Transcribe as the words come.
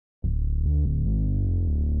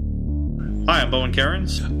Hi, I'm Bowen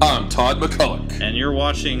Cairns. I'm Todd McCulloch. And you're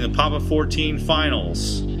watching the Papa 14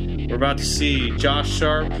 Finals. We're about to see Josh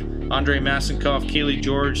Sharp, Andre Masinkoff, Keely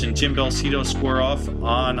George, and Jim Belcito square off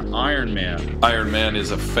on Iron Man. Iron Man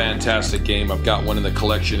is a fantastic game. I've got one in the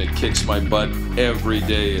collection. It kicks my butt every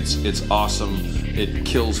day. It's awesome. It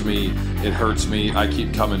kills me. It hurts me. I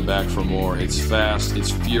keep coming back for more. It's fast.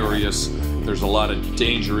 It's furious. There's a lot of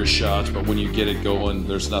dangerous shots, but when you get it going,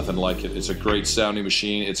 there's nothing like it. It's a great sounding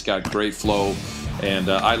machine. It's got great flow, and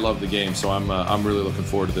I love the game. So I'm really looking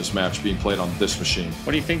forward to this match being played on this machine.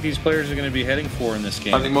 What do you think these players are going to be heading for in this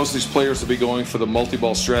game? I think most of these players will be going for the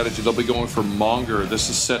multi-ball strategy. They'll be going for Monger. This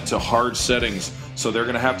is set to hard settings, so they're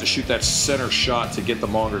going to have to shoot that center shot to get the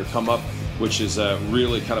Monger to come up, which is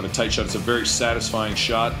really kind of a tight shot. It's a very satisfying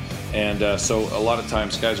shot. And so a lot of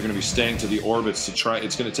times guys are going to be staying to the orbits to try.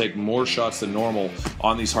 It's going to take more shots than normal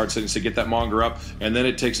on these hard settings to get that Monger up, and then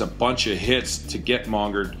it takes a bunch of hits to get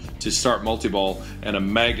Monger to start multi-ball, and a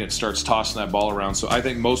magnet starts tossing that ball around. So I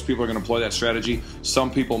think most people are going to employ that strategy. Some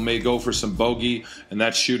people may go for some bogey, and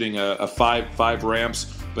that's shooting a five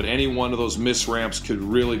ramps. But any one of those miss ramps could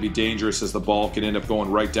really be dangerous, as the ball can end up going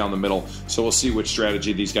right down the middle. So we'll see which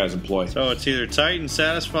strategy these guys employ. So it's either tight and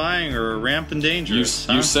satisfying or ramp and dangerous.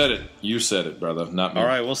 You said it. You said it, brother, not me. All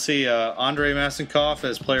right, we'll see. Andre Masinkoff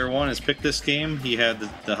as player one has picked this game. He had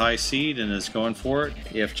the high seed and is going for it.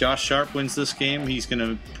 If Josh Sharp wins this game, he's going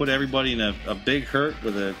to put everybody in a big hurt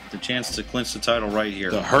with the chance to clinch the title right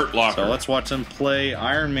here. The hurt locker. So let's watch them play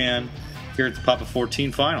Iron Man here at the Papa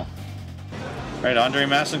 14 final. All right, Andre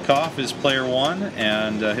Masinkoff is player one,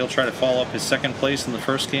 and he'll try to follow up his second place in the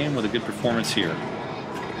first game with a good performance here.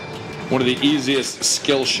 One of the easiest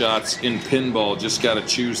skill shots in pinball. Just got to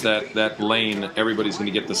choose that lane. Everybody's going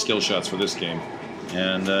to get the skill shots for this game.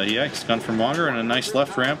 And yeah, he's gone for Monger and a nice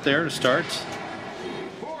left ramp there to start.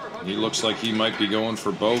 He looks like he might be going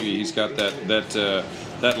for bogey. He's got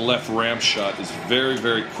that left ramp shot is very,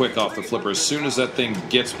 very quick off the flipper. As soon as that thing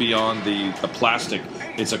gets beyond the plastic,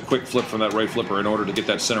 it's a quick flip from that right flipper in order to get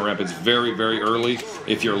that center ramp. It's very, very early.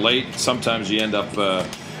 If you're late, sometimes you end up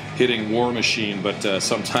hitting War Machine, but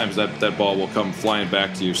sometimes that ball will come flying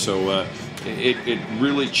back to you. So it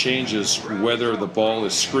really changes whether the ball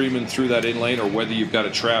is screaming through that in lane or whether you've got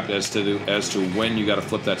it trapped as to when you got to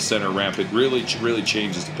flip that center ramp. It really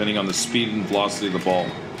changes depending on the speed and velocity of the ball.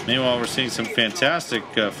 Meanwhile, we're seeing some fantastic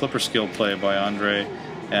flipper skill play by Andre,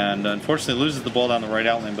 and unfortunately loses the ball down the right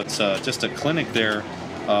out lane, but just a clinic there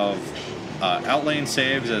of out lane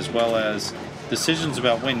saves as well as decisions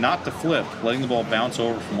about when not to flip, letting the ball bounce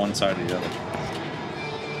over from one side to the other.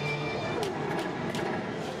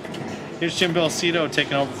 Here's Jim Belcito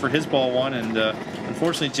taking over for his ball one, and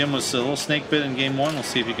unfortunately Jim was a little snake bit in game one. We'll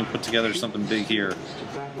see if he can put together something big here.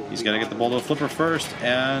 He's got to get the ball to a flipper first,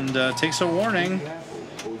 and takes a warning.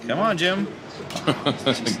 Come on, Jim.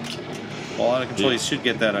 Ball out of control. He should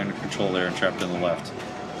get that under control there and trapped in the left.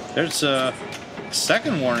 There's a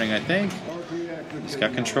second warning, I think. He's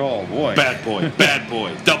got control. Boy. Bad boy. Bad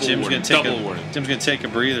boy. Double warning. Double warning. Jim's going to take a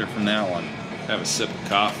breather from that one. Have a sip of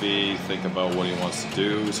coffee. Think about what he wants to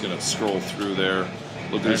do. He's going to scroll through there.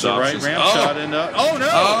 Look at his options. Right ramp shot and oh no!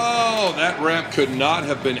 Oh, that ramp could not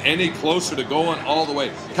have been any closer to going all the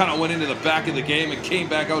way. Kind of went into the back of the game and came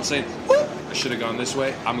back out saying, "Whoop! I should have gone this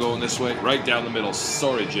way. I'm going this way." Right down the middle.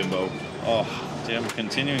 Sorry, Jimbo. Oh, Jim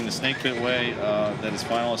continuing the snake pit way that his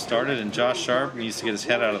final has started, and Josh Sharp needs to get his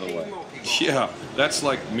head out of the way. Yeah, that's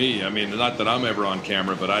like me. I mean, not that I'm ever on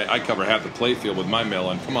camera, but I cover half the play field with my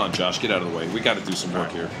melon. Come on, Josh, get out of the way. We got to do some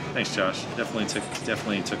work here. Thanks, Josh.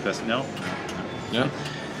 Definitely took us. No. Yeah.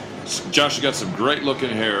 Josh has got some great looking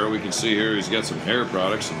hair. We can see here he's got some hair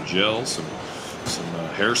products, some gel, some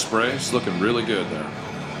hairspray. It's looking really good there.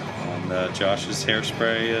 And Josh's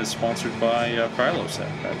hairspray is sponsored by Krylosec,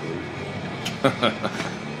 I believe.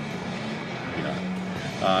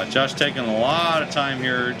 Yeah. Josh taking a lot of time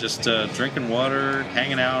here, just drinking water,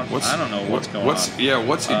 hanging out. I don't know what's going on. Yeah,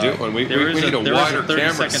 what's he doing? We need a wider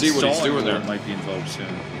camera to see what he's doing there. Might be invoked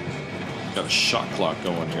soon. Got a shot clock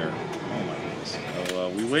going here. Oh my goodness. So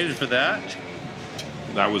we waited for that.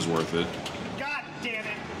 That was worth it. God damn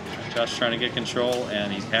it! Josh trying to get control,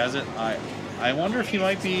 and he has it. I wonder if he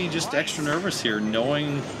might be just extra nervous here,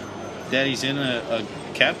 knowing that he's in a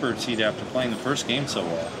catbird seat after playing the first game so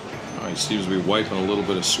well. Oh, he seems to be wiping a little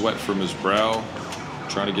bit of sweat from his brow,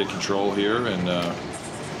 trying to get control here and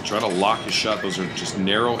try to lock his shot. Those are just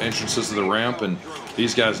narrow entrances to the ramp, and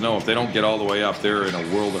these guys know if they don't get all the way up, they're in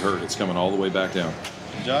a world of hurt. It's coming all the way back down.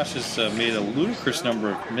 Josh has made a ludicrous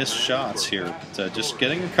number of missed shots here, but, just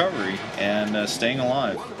getting recovery and staying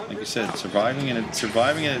alive. Like you said, surviving and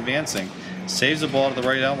advancing. Saves the ball to the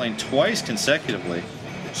right out lane twice consecutively.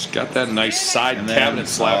 Just got that nice side And cabinet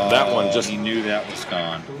slap. That one just, he knew that was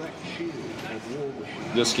gone.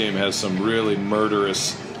 this game has some really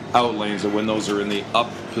murderous out lanes, and when those are in the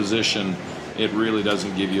up position, it really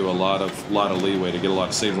doesn't give you a lot of leeway to get a lot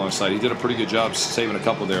of saves alongside. He did a pretty good job saving a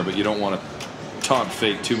couple there, but you don't want to taunt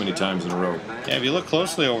fake too many times in a row. Yeah, if you look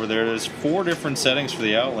closely over there, there's 4 different settings for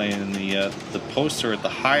the out lane, and the posts are at the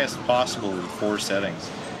highest possible with 4 settings.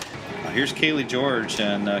 Here's Kaylee George,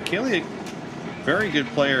 and Kaylee, very good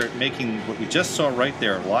player at making what we just saw right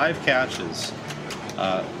there, live catches,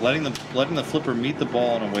 letting the flipper meet the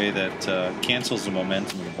ball in a way that cancels the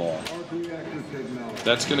momentum of the ball.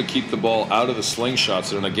 That's going to keep the ball out of the slingshots,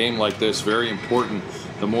 and in a game like this, very important.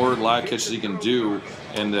 The more live catches he can do,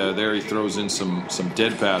 and there he throws in some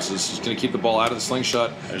dead passes. He's going to keep the ball out of the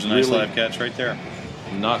slingshot. There's a nice live catch right there.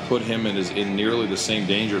 Not put him in nearly the same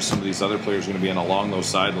danger as some of these other players are going to be in along those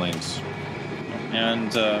side lanes.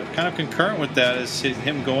 And kind of concurrent with that is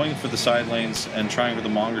him going for the side lanes and trying for the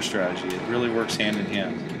monger strategy. It really works hand in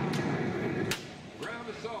hand.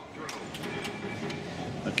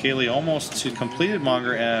 Kaylee almost completed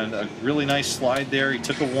monger, and a really nice slide there. He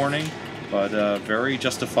took a warning, but a very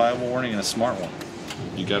justifiable warning and a smart one.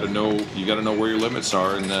 You got to know where your limits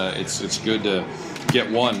are, and it's good to get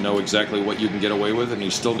one, know exactly what you can get away with, and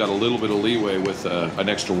he's still got a little bit of leeway with an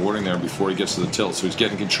extra warning there before he gets to the tilt. So he's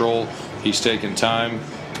getting control. He's taking time.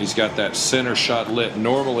 He's got that center shot lit.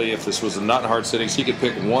 Normally, if this was not in hard settings, he could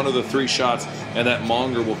pick one of the 3 shots, and that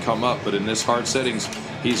monger will come up. But in this hard settings,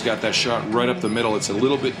 he's got that shot right up the middle. It's a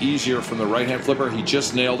little bit easier from the right-hand flipper. He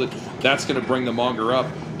just nailed it. That's going to bring the monger up,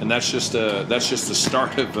 and that's just the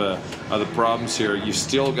start of the problems here. You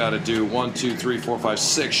still got to do 1, 2, 3, 4, 5,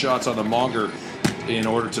 6 shots on the monger in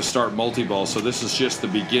order to start multi-ball. So this is just the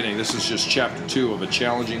beginning. This is just chapter 2 of a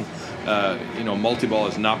challenging. Multi-ball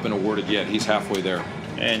has not been awarded yet. He's halfway there.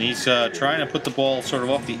 And he's trying to put the ball sort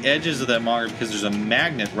of off the edges of that monger because there's a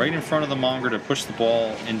magnet right in front of the monger to push the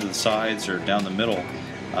ball into the sides or down the middle.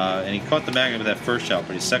 And he caught the magnet with that first shot,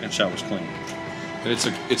 but his second shot was clean. And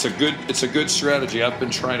it's a good strategy. I've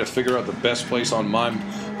been trying to figure out the best place on my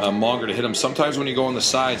monger to hit him. Sometimes when you go on the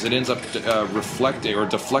sides, it ends up reflecting or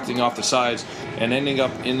deflecting off the sides and ending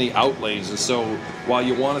up in the out lanes. And so while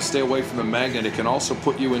you want to stay away from the magnet, it can also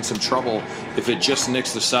put you in some trouble if it just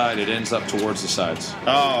nicks the side. It ends up towards the sides.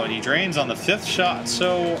 Oh, and he drains on the 5th shot.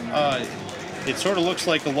 So it sort of looks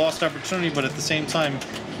like a lost opportunity, but at the same time,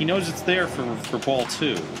 he knows it's there for ball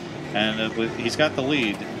 2. And he's got the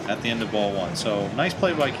lead at the end of ball 1. So nice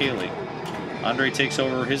play by Kaylee. Andre takes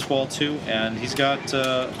over his ball 2, and he's got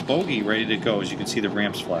bogey ready to go. As you can see, the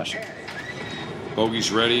ramps flashing.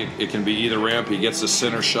 Bogey's ready. It can be either ramp. He gets the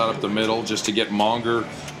center shot up the middle just to get monger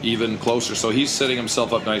even closer. So he's setting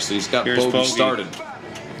himself up nicely. He's got bogey started.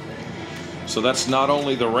 So that's not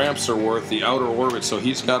only the ramps are worth, the outer orbit. So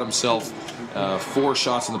he's got himself 4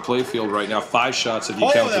 shots in the playfield right now. 5 shots if you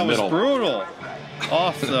count the middle. That was brutal.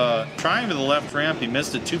 Off the trying to the left ramp, he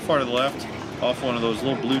missed it too far to the left, off one of those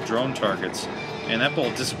little blue drone targets, and that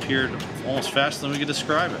ball disappeared almost faster than we could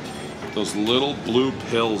describe it. Those little blue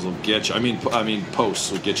pills will get you. I mean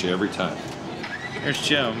posts will get you every time. Here's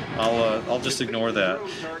Jim. I'll just ignore that.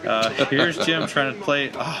 Here's Jim trying to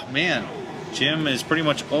play. Oh man, Jim is pretty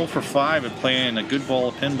much 0 for 5 at playing a good ball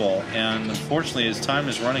of pinball, and unfortunately his time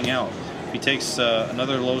is running out. If he takes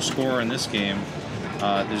another low score in this game,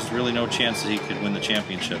 there's really no chance that he could win the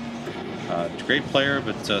championship. Great player,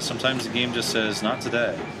 but sometimes the game just says, not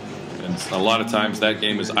today. And a lot of times that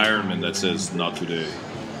game is Ironman that says, not today.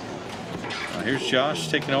 Here's Josh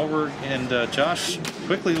taking over, and Josh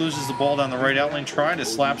quickly loses the ball down the right out lane, tried a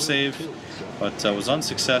slap save, but was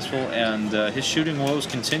unsuccessful, and his shooting woes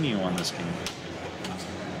continue on this game.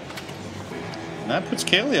 And that puts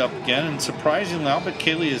Kaylee up again, and surprisingly, I'll bet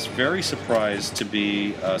Kaylee is very surprised to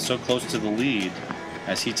be so close to the lead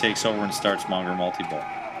as he takes over and starts monger multi-ball.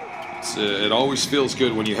 It always feels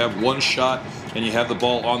good when you have one shot and you have the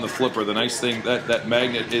ball on the flipper. The nice thing that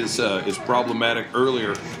magnet is problematic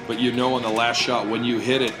earlier, but you know on the last shot when you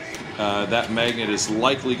hit it, that magnet is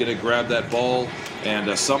likely going to grab that ball,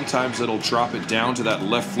 and sometimes it'll drop it down to that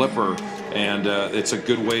left flipper, and it's a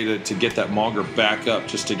good way to get that monger back up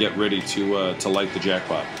just to get ready to light the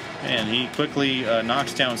jackpot. And he quickly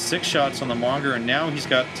knocks down 6 shots on the monger, and now he's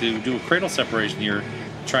got to do a cradle separation here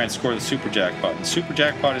to try and score the super jackpot. And the super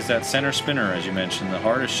jackpot is that center spinner, as you mentioned, the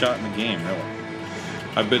hardest shot in the game, really.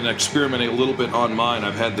 I've been experimenting a little bit on mine.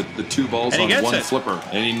 I've had the 2 balls on one flipper,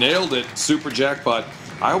 and he nailed it. Super jackpot.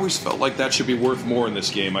 I always felt like that should be worth more in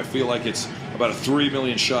this game. I feel like it's about a 3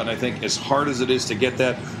 million shot. And I think as hard as it is to get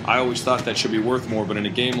that, I always thought that should be worth more. But in a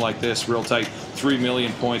game like this, real tight, 3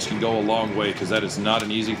 million points can go a long way, because that is not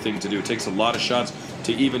an easy thing to do. It takes a lot of shots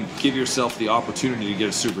to even give yourself the opportunity to get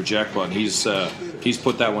a super jackpot. And he's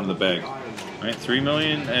put that one in the bag. Right, 3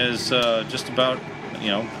 million is just about,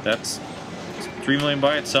 that's 3 million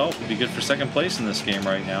by itself would be good for second place in this game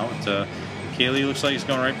right now. Cayley looks like he's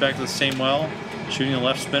going right back to the same well, shooting the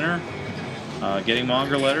left spinner, getting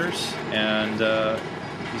Monger letters, and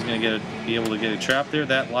he's going to be able to get a trap there.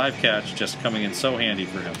 That live catch just coming in so handy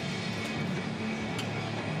for him.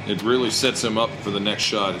 It really sets him up for the next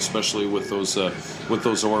shot, especially with those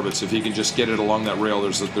orbits. If he can just get it along that rail,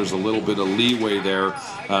 there's a little bit of leeway there.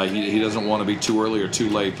 He doesn't want to be too early or too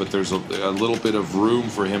late, but there's a little bit of room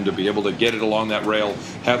for him to be able to get it along that rail,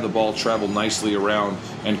 have the ball travel nicely around,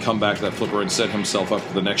 and come back to that flipper and set himself up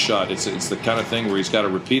for the next shot. It's the kind of thing where he's got to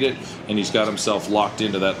repeat it, and he's got himself locked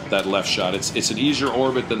into that left shot. It's an easier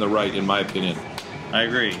orbit than the right, in my opinion. I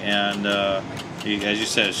agree, and as you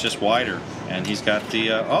said, it's just wider, and he's got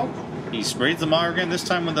the he's raised the Monger again, this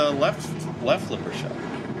time with the left flipper shot.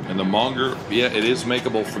 And the Monger, yeah, it is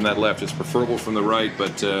makeable from that left. It's preferable from the right,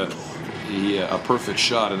 but a perfect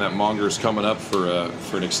shot, and that Monger is coming up for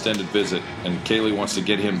an extended visit, and Cayley wants to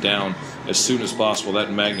get him down as soon as possible.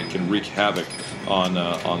 That magnet can wreak havoc on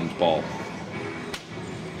the ball.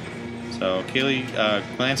 So Cayley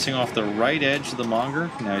glancing off the right edge of the Monger.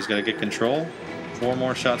 Now he's got to get control. 4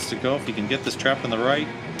 more shots to go. If he can get this trap on the right.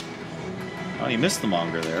 Oh, he missed the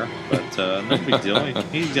Monger there, but no big deal.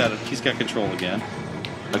 He's got control again.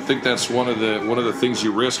 I think that's one of the things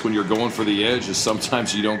you risk when you're going for the edge, is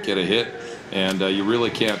sometimes you don't get a hit, and you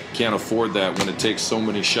really can't afford that when it takes so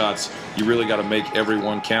many shots. You really got to make every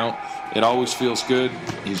one count. It always feels good.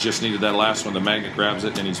 He's just needed that last one. The magnet grabs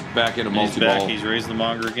it, and he's back into multi-ball. He's raised the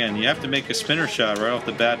Monger again. You have to make a spinner shot right off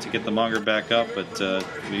the bat to get the Monger back up, but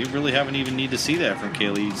we really haven't even need to see that from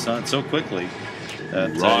Cayley. He's done it so quickly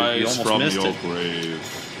that he almost from missed your it.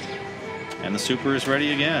 grave. And the super is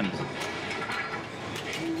ready again.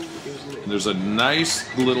 There's a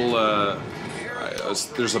nice little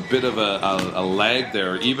there's a bit of a lag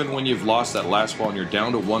there. Even when you've lost that last ball and you're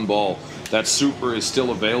down to 1 ball, that super is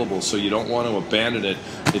still available, so you don't want to abandon it.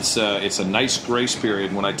 It's a nice grace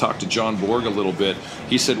period. When I talked to John Borg a little bit,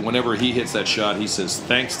 he said whenever he hits that shot, he says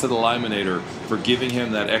thanks to the Liminator for giving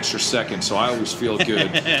him that extra second. So I always feel good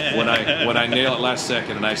when I nail it last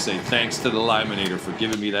second, and I say thanks to the Liminator for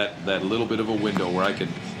giving me that little bit of a window where I can,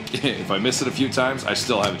 if I miss it a few times, I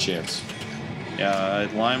still have a chance. Yeah,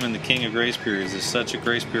 Lyman, the king of grace periods, is such a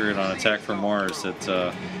grace period on Attack from Mars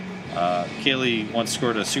that Cayley once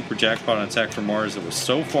scored a super jackpot on Attack from Mars that was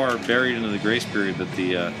so far buried into the grace period that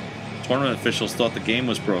the tournament officials thought the game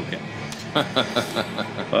was broken.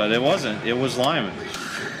 But it wasn't. It was Lyman.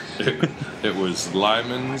 It was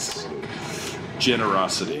Lyman's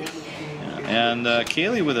generosity. Yeah. And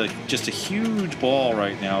Cayley with just a huge ball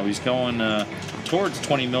right now. He's going towards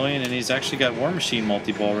 20 million, and he's actually got War Machine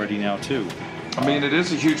multi-ball ready now too. I mean, it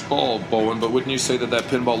is a huge ball, Bowen, but wouldn't you say that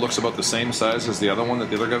pinball looks about the same size as the other one that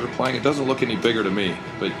the other guys are playing? It doesn't look any bigger to me,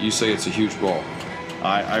 but you say it's a huge ball.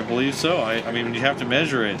 I believe so. I mean, you have to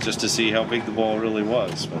measure it just to see how big the ball really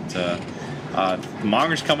was. But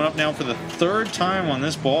Monger's coming up now for the 3rd time on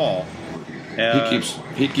this ball.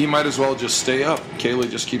 He might as well just stay up. Cayley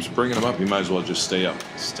just keeps bringing him up. He might as well just stay up.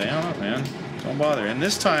 Stay on up, man. Don't bother. And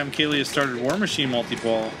this time, Cayley has started War Machine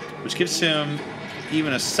multi-ball, which gives him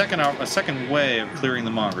even a second way of clearing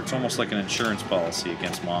the Monger. It's almost like an insurance policy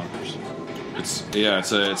against Mongers.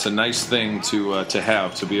 It's a nice thing to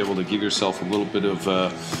have, to be able to give yourself a little bit of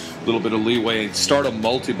leeway and start a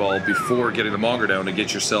multi-ball before getting the Monger down to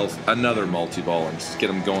get yourself another multi-ball and get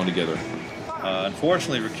them going together.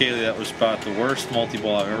 Unfortunately for Cayley, that was about the worst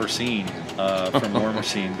multi-ball I've ever seen from War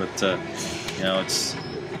Machine. But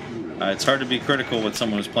it's hard to be critical with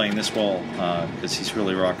someone who's playing this well, because he's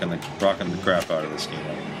really rocking the crap out of this game.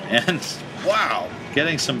 And wow,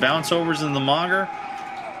 getting some bounce overs in the Monger.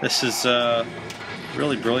 This is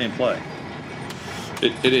really brilliant play.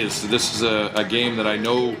 It is. This is a game that I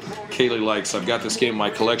know Cayley likes. I've got this game in my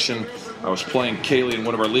collection. I was playing Cayley in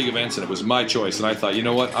one of our league events, and it was my choice. And I thought, you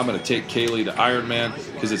know what? I'm going to take Cayley to Iron Man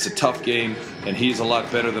because it's a tough game, and he's a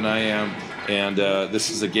lot better than I am. And this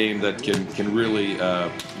is a game that can really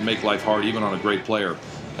make life hard, even on a great player.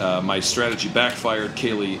 My strategy backfired.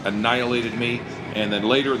 Cayley annihilated me. And then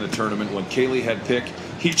later in the tournament, when Cayley had pick,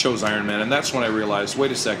 he chose Iron Man, and that's when I realized,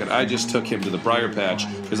 wait a second, I just took him to the briar patch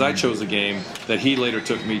because I chose a game that he later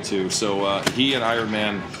took me to. So he and Iron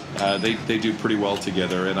Man, they do pretty well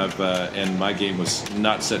together, and and my game was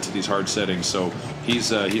not set to these hard settings, so he's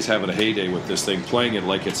having a heyday with this thing, playing it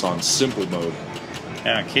like it's on simple mode.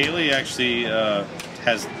 Yeah, Kaylee actually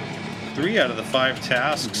has 3 out of the 5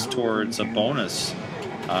 tasks towards a bonus.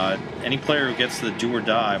 Any player who gets the do or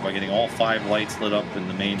die by getting all 5 lights lit up in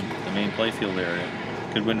the main playfield area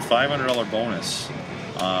could win $500 bonus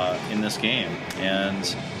in this game.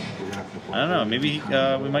 And I don't know, maybe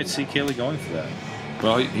we might see Kaylee going for that.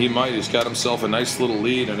 Well, he might. He's got himself a nice little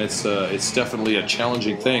lead, and it's definitely a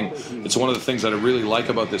challenging thing. It's one of the things that I really like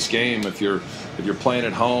about this game. If you're playing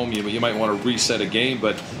at home, you might want to reset a game,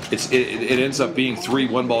 but it ends up being 3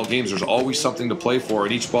 one-ball games. There's always something to play for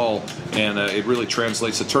at each ball, and it really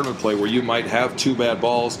translates to tournament play where you might have 2 bad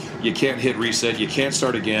balls, you can't hit reset, you can't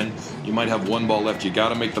start again, you might have 1 ball left. You got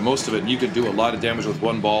to make the most of it, and you can do a lot of damage with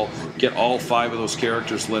 1 ball, get all 5 of those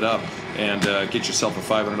characters lit up, and get yourself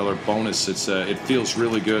a $500 bonus. It feels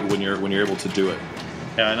really good when you're able to do it.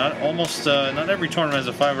 Yeah, not every tournament has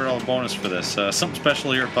a $500 bonus for this. Something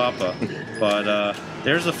special here, Papa. But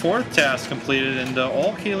there's the 4th task completed, and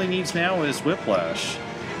all Kaylee needs now is Whiplash.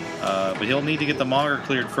 But he'll need to get the Monger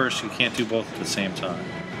cleared first. You can't do both at the same time.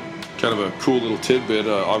 Kind of a cool little tidbit.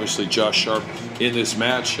 Obviously, Josh Sharp in this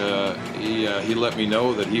match, he let me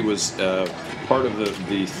know that he was part of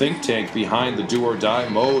the think tank behind the do or die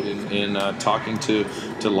mode in talking to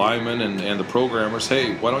Lyman and the programmers.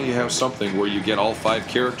 Hey, why don't you have something where you get all 5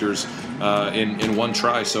 characters in one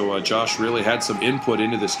try? So Josh really had some input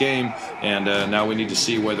into this game, and now we need to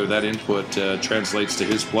see whether that input translates to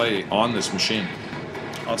his play on this machine.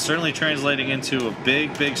 Well, it's certainly translating into a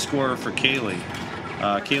big score for Kaylee.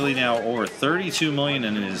 Kaylee now over 32 million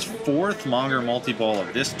in his 4th Monger multi-ball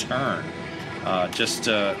of this turn. Just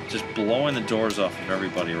blowing the doors off of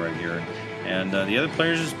everybody right here. And the other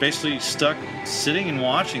players is basically stuck sitting and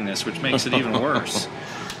watching this, which makes it even worse.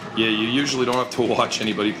 Yeah, you usually don't have to watch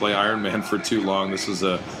anybody play Iron Man for too long. This is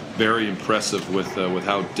very impressive with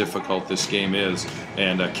how difficult this game is.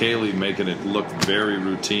 And Kaylee making it look very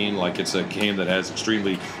routine, like it's a game that has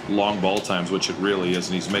extremely long ball times, which it really is.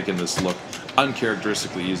 And he's making this look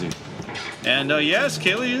uncharacteristically easy. And yes,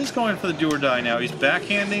 Kaylee is going for the do or die now. He's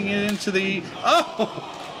backhanding it into the...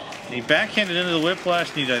 Oh! And he backhanded into the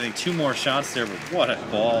Whiplash. Needed, I think, 2 more shots there, but what a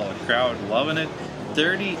ball. The crowd loving it.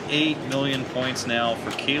 38 million points now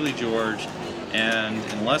for Kaylee George. And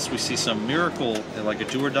unless we see some miracle, like a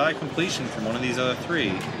do or die completion from one of these other 3,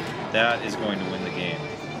 that is going to win the game.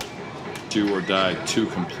 Do or die to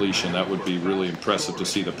completion. That would be really impressive to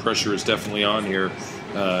see. The pressure is definitely on here.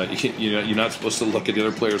 You're not supposed to look at the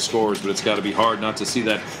other player's scores, but it's got to be hard not to see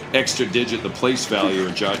that extra digit, the place value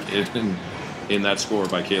in that score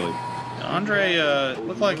by Kaylee. Andre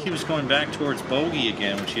looked like he was going back towards bogey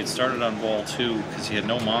again, which he had started on ball 2 because he had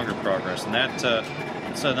no Monger progress, and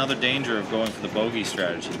that's another danger of going for the bogey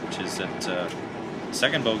strategy, which is that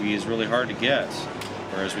second bogey is really hard to get,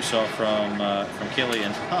 whereas we saw from Kaylee.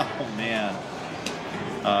 And oh man,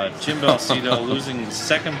 Jim Balcito losing the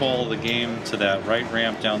 2nd ball of the game to that right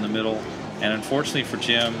ramp down the middle, and unfortunately for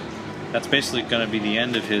Jim, that's basically going to be the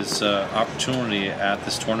end of his opportunity at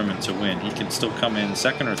this tournament to win. He can still come in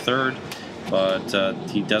 2nd or 3rd, but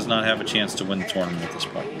he does not have a chance to win the tournament at this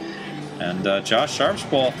point. And Josh Sharp's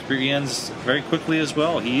ball ends very quickly as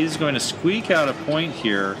well. He is going to squeak out a point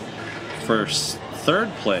here for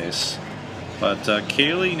 3rd place, but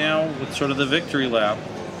Kaylee now with sort of the victory lap,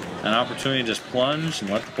 an opportunity to just plunge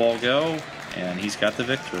and let the ball go, and he's got the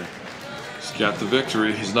victory. He's got the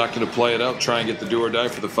victory. He's not going to play it out, try and get the do or die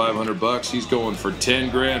for the 500 bucks. He's going for 10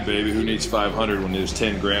 grand, baby. Who needs 500 when there's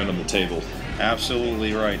 10 grand on the table?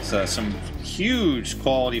 Absolutely right. Some huge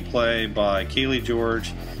quality play by Kaylee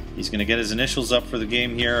George. He's going to get his initials up for the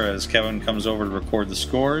game here as Kevin comes over to record the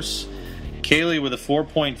scores. Kaylee with a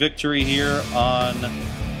 4-point victory here on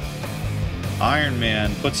Iron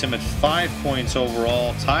Man, puts him at 5 points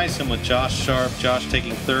overall, ties him with Josh Sharp. Josh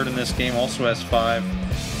taking 3rd in this game, also has 5.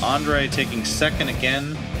 Andre taking 2nd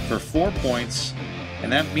again for 4 points,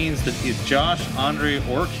 and that means that if Josh, Andre,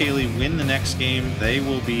 or Kaylee win the next game, they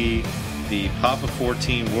will be the Papa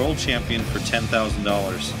 14 World Champion for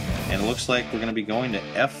 $10,000. And it looks like we're going to be going to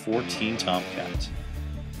F14 Tomcat.